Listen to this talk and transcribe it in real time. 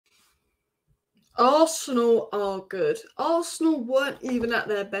Arsenal are good. Arsenal weren't even at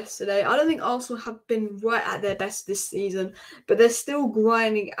their best today. I don't think Arsenal have been right at their best this season, but they're still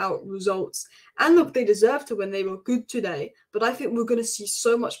grinding out results. And look, they deserve to win. They were good today, but I think we're going to see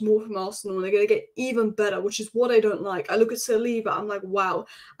so much more from Arsenal, and they're going to get even better, which is what I don't like. I look at Saliba, I'm like, wow.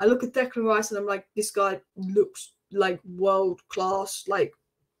 I look at Declan Rice, and I'm like, this guy looks like world class, like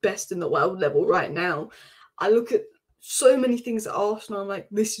best in the world level right now. I look at so many things at Arsenal. I'm like,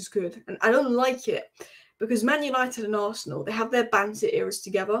 this is good. And I don't like it because Man United and Arsenal, they have their banter eras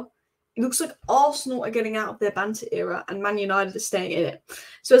together. It looks like Arsenal are getting out of their banter era and Man United are staying in it.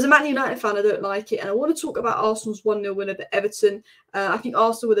 So as a Man United fan, I don't like it. And I want to talk about Arsenal's 1-0 win over Everton. I think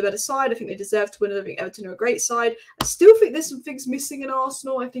Arsenal were the better side. I think they deserve to win. I think Everton are a great side. I still think there's some things missing in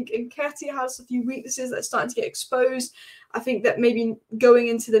Arsenal. I think Nketiah has a few weaknesses that are starting to get exposed. I think that maybe going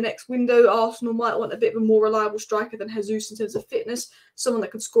into the next window, Arsenal might want a bit of a more reliable striker than Jesus in terms of fitness, someone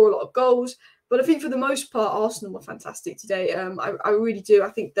that can score a lot of goals. But I think for the most part, Arsenal were fantastic today. I really do. I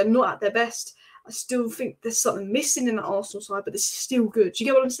think they're not at their best. I still think there's something missing in the Arsenal side, but this is still good. Do you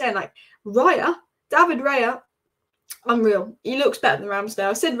get what I'm saying? Like Raya, David Raya, unreal. He looks better than Ramsdale.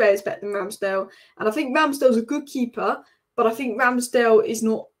 I said Raya's better than Ramsdale, and I think Ramsdale's a good keeper, but I think Ramsdale is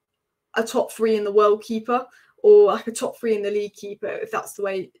not a top 3 in the world keeper, or like a top 3 in the league keeper, if that's the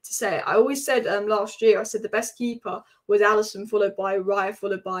way to say it. I always said last year, I said the best keeper was Alisson, followed by Raya,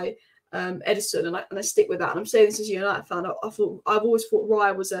 followed by Edison, and I stick with that. And I'm saying this as a United fan. I've always thought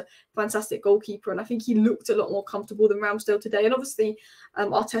Raya was a fantastic goalkeeper, and I think he looked a lot more comfortable than Ramsdale today. And obviously,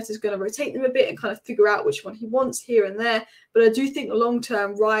 Arteta's going to rotate them a bit and kind of figure out which one he wants here and there. But I do think long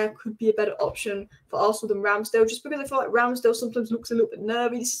term, Raya could be a better option for Arsenal than Ramsdale, just because I feel like Ramsdale sometimes looks a little bit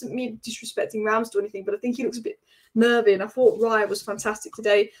nervy. This isn't me disrespecting Ramsdale or anything, but I think he looks a bit nervy, and I thought Raya was fantastic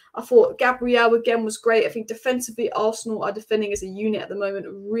today. I thought Gabriel again was great. I think defensively, Arsenal are defending as a unit at the moment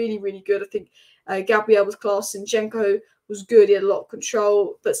really, really good. I think Gabriel was class, Zinchenko was good. He had a lot of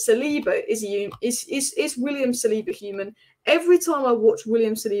control, but Saliba is William Saliba human. Every time I watch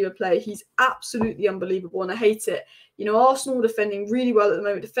William Saliba play, he's absolutely unbelievable, and I hate it. You know, Arsenal are defending really well at the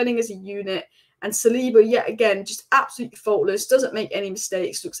moment, defending as a unit. And Saliba, yet again, just absolutely faultless, doesn't make any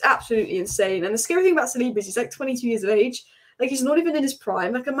mistakes, looks absolutely insane. And the scary thing about Saliba is he's like 22 years of age. Like, he's not even in his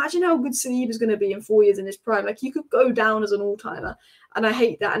prime. Like, imagine how good Saliba's going to be in 4 years in his prime. Like, he could go down as an all-timer. And I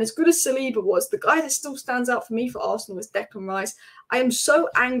hate that. And as good as Saliba was, the guy that still stands out for me for Arsenal is Declan Rice. I am so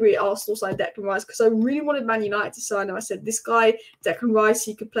angry at Arsenal side Declan Rice because I really wanted Man United to sign him. I said, this guy, Declan Rice,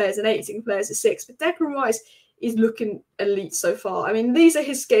 he could play as an 8, he can play as a 6. But Declan Rice is looking elite so far. I mean, these are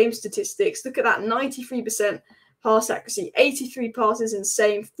his game statistics. Look at that, 93% pass accuracy, 83 passes,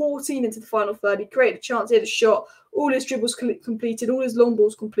 insane, 14 into the final third. He created a chance, he had a shot, all his dribbles completed, all his long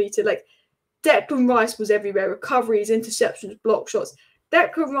balls completed. Like, Declan Rice was everywhere. Recoveries, interceptions, block shots.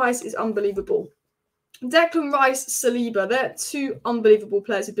 Declan Rice is unbelievable. Declan Rice, Saliba, they're 2 unbelievable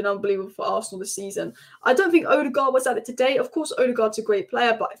players who've been unbelievable for Arsenal this season. I don't think Odegaard was at it today. Of course, Odegaard's a great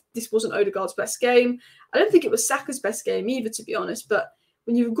player, but this wasn't Odegaard's best game. I don't think it was Saka's best game either, to be honest. But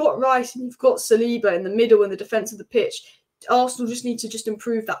when you've got Rice and you've got Saliba in the middle and the defence of the pitch, Arsenal just need to just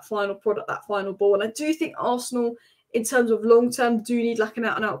improve that final product, that final ball. And I do think Arsenal, in terms of long term, do need like an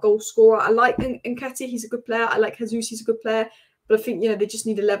out-and-out goal scorer. I like Nketiah, he's a good player. I like Jesus, he's a good player. But I think, they just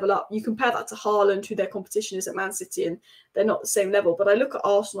need to level up. You compare that to Haaland, who their competition is at Man City, and they're not the same level. But I look at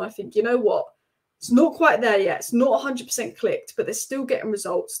Arsenal, I think, you know what? It's not quite there yet. It's not 100% clicked, but they're still getting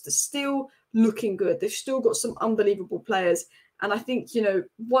results. They're still looking good. They've still got some unbelievable players. And I think,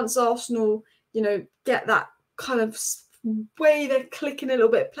 once Arsenal, get that kind of way they're clicking a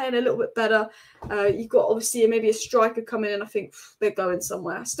little bit, playing a little bit better, you've got obviously maybe a striker coming in. I think they're going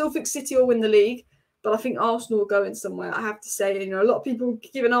somewhere. I still think City will win the league, but I think Arsenal will go in somewhere. I have to say, a lot of people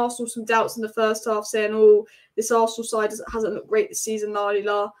giving Arsenal some doubts in the first half, saying, oh, this Arsenal side hasn't looked great this season, la di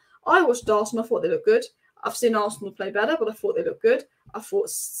la. I watched Arsenal, I thought they looked good. I've seen Arsenal play better, but I thought they looked good. I thought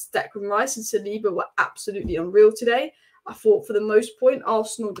Declan Rice and Saliba were absolutely unreal today. I thought for the most point,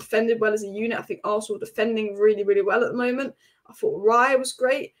 Arsenal defended well as a unit. I think Arsenal defending really, really well at the moment. I thought Raya was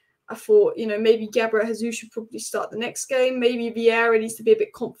great. I thought, maybe Gabriel Jesus should probably start the next game. Maybe Vieira needs to be a bit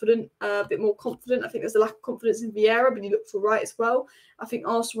more confident. I think there's a lack of confidence in Vieira, but he looked all right as well. I think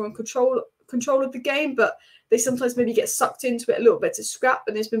Arsenal were in control of the game, but they sometimes maybe get sucked into it a little bit to scrap,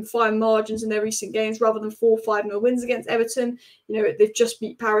 and there's been fine margins in their recent games rather than 4-5-0 wins against Everton. They've just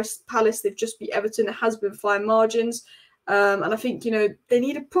beat Palace, they've just beat Everton. There has been fine margins. And I think, they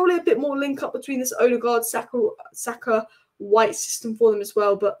need probably a bit more link up between this Odegaard, Saka, White system for them as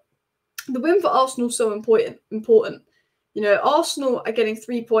well. But the win for Arsenal is so important. You know, Arsenal are getting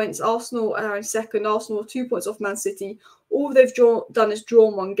 3 points. Arsenal are in second. Arsenal are 2 points off Man City. All they've done is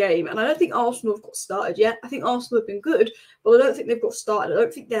drawn one game. And I don't think Arsenal have got started yet. I think Arsenal have been good, but I don't think they've got started. I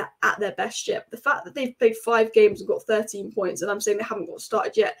don't think they're at their best yet. The fact that they've played 5 games and got 13 points, and I'm saying they haven't got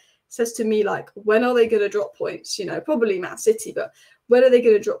started yet, says to me, like, when are they going to drop points? You know, probably Man City, but when are they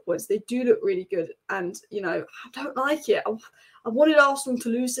going to drop points? They do look really good. And, you know, I don't like it. I wanted Arsenal to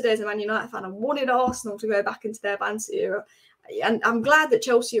lose today as a Man United fan. I wanted Arsenal to go back into their banter era. And I'm glad that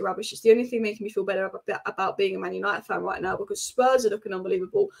Chelsea are rubbish. It's the only thing making me feel better about being a Man United fan right now, because Spurs are looking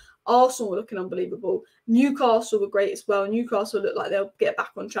unbelievable. Arsenal are looking unbelievable. Newcastle were great as well. Newcastle look like they'll get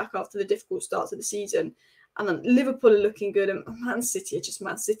back on track after the difficult starts of the season. And then Liverpool are looking good. And Man City are just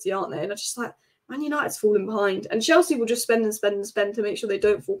Man City, aren't they? And I'm just like, Man United's falling behind. And Chelsea will just spend and spend and spend to make sure they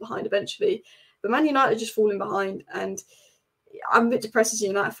don't fall behind eventually. But Man United are just falling behind. And I'm a bit depressed as a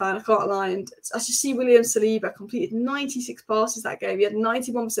United fan, I can't lie. And I just see William Saliba completed 96 passes that game. He had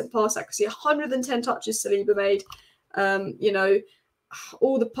 91% pass accuracy, 110 touches Saliba made. You know,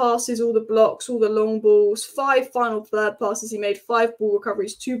 all the passes, all the blocks, all the long balls, 5 final third passes he made, 5 ball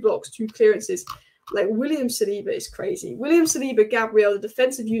recoveries, 2 blocks, 2 clearances. Like, William Saliba is crazy. William Saliba, Gabriel, the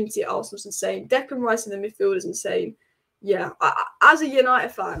defensive unity at Arsenal is insane. Declan Rice in the midfield is insane. Yeah, as a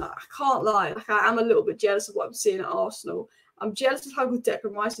United fan, I can't lie. Like, I am a little bit jealous of what I'm seeing at Arsenal. I'm jealous of how good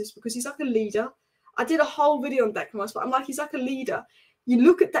Declan Rice is, because he's like a leader. I did a whole video on Declan Rice, but I'm like, he's like a leader. You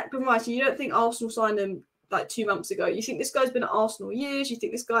look at Declan Rice and you don't think Arsenal signed him like 2 months ago. You think this guy's been at Arsenal years. You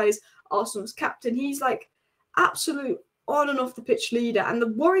think this guy is Arsenal's captain. He's like absolute on and off the pitch leader. And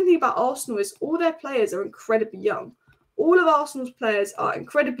the worrying thing about Arsenal is all their players are incredibly young. All of Arsenal's players are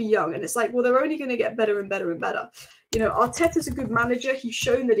incredibly young. And it's like, well, they're only going to get better and better and better. You know, Arteta's a good manager. He's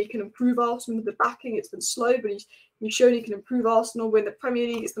shown that he can improve Arsenal with the backing. It's been slow, but he's shown he can improve Arsenal. We're in the Premier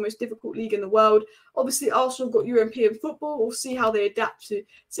League. It's the most difficult league in the world. Obviously, Arsenal got European football. We'll see how they adapt to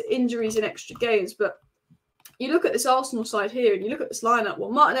injuries and extra games. But you look at this Arsenal side here and you look at this lineup.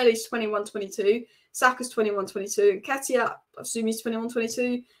 Well, Martinelli's 21-22. Saka's 21-22. Nketiah, I assume he's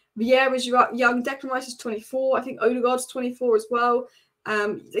 21-22. Vieira's young. Declan Rice is 24. I think Odegaard's 24 as well.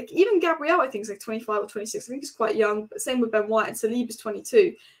 Like, even Gabriel, I think, is like 25 or 26. I think he's quite young. But same with Ben White, and Saliba's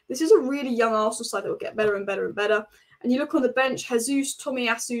 22. This is a really young Arsenal side that will get better and better and better. And you look on the bench, Jesus,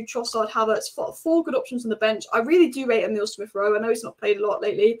 Tomiyasu, Trossard, Havertz, 4 good options on the bench. I really do rate Emile Smith-Rowe. I know he's not played a lot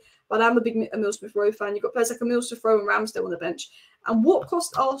lately, but I'm a big Emile Smith-Rowe fan. You've got players like Emile Smith-Rowe and Ramsdale on the bench. And what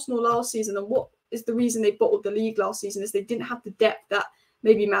cost Arsenal last season, and what is the reason they bottled the league last season, is they didn't have the depth that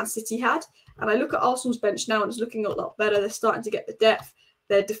maybe Man City had. And I look at Arsenal's bench now and it's looking a lot better. They're starting to get the depth.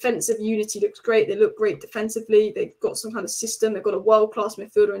 Their defensive unity looks great. They look great defensively. They've got some kind of system. They've got a world-class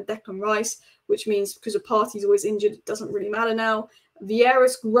midfielder in Declan Rice, which means because a party's always injured, it doesn't really matter now.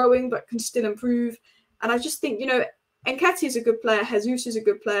 Vieira's growing but can still improve. And I just think, you know, Nketiah is a good player. Jesus is a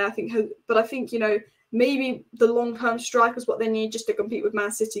good player, I think. But I think, you know, maybe the long-term striker is what they need just to compete with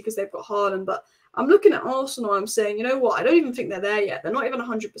Man City because they've got Haaland. But I'm looking at Arsenal, I'm saying, you know what? I don't even think they're there yet. They're not even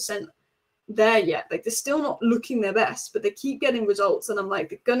 100% there yet. Like, they're still not looking their best, but they keep getting results. And I'm like,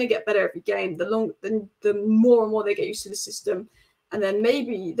 they're going to get better every game. The more and more they get used to the system. And then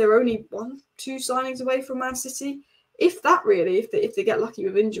maybe they're only 1-2 signings away from Man City. If that really, if they get lucky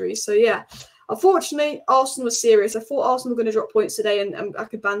with injuries. So, yeah, unfortunately, Arsenal was serious. I thought Arsenal were going to drop points today and I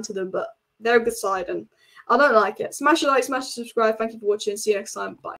could banter them, but they're a good side and I don't like it. Smash a like, smash a subscribe. Thank you for watching. See you next time. Bye.